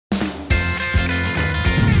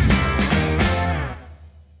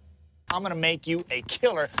I'm gonna make you a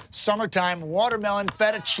killer summertime watermelon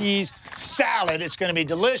feta cheese salad. It's gonna be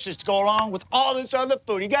delicious to go along with all this other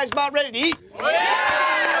food. You guys about ready to eat?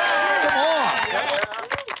 Yeah! Come on.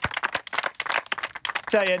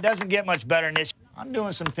 Tell you, it doesn't get much better than this. I'm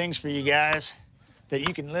doing some things for you guys that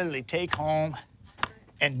you can literally take home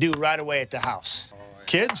and do right away at the house.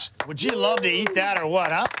 Kids, would you love to eat that or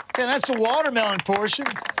what, huh? Okay, that's the watermelon portion.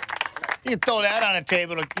 You can throw that on a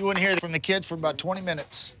table. You wouldn't hear from the kids for about 20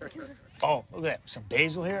 minutes. Oh, look at that. Some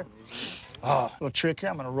basil here. Oh, a little trick here.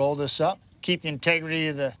 I'm going to roll this up. Keep the integrity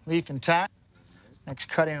of the leaf intact. Makes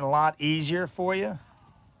cutting a lot easier for you.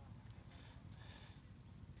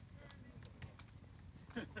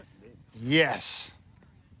 Yes.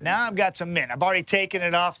 Now I've got some mint. I've already taken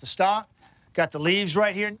it off the stalk. Got the leaves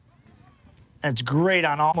right here. That's great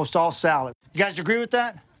on almost all salad. You guys agree with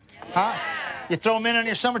that? Huh? You throw them in on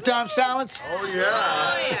your summertime salads? Oh,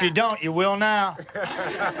 yeah. If you don't, you will now.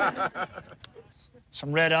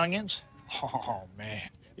 Some red onions. Oh, man.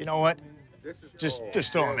 You know what?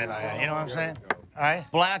 Just throw them in like that. You know what I'm saying? All right.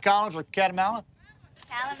 Black olives or Kalamata?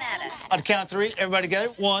 Kalamata. On the count of 3, everybody together.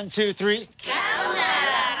 1, 2, 3.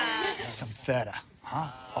 Kalamata. Some feta,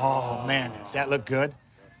 huh? Oh, man, does that look good?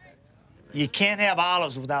 You can't have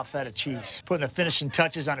olives without feta cheese. Putting the finishing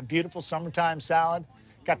touches on a beautiful summertime salad.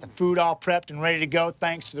 Got the food all prepped and ready to go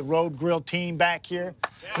thanks to the Road Grill team back here.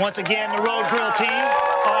 Once again, the Road Grill team.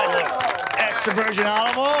 Oh, look, extra virgin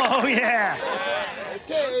olive oil. Oh, yeah.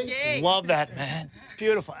 Okay. Love that, man.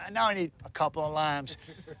 Beautiful. Now I need a couple of limes.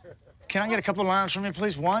 Can I get a couple of limes from you,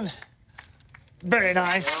 please? 1. Very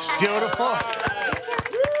nice. Beautiful.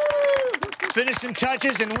 Finishing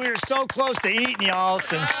touches, and we're so close to eating, y'all.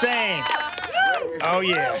 It's insane. Oh,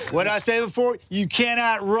 yeah. What did I say before? You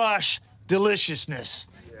cannot rush deliciousness.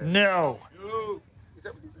 No.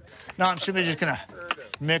 Now I'm simply just going to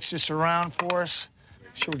mix this around for us.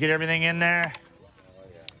 Make sure we get everything in there.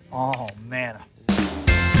 Oh, man.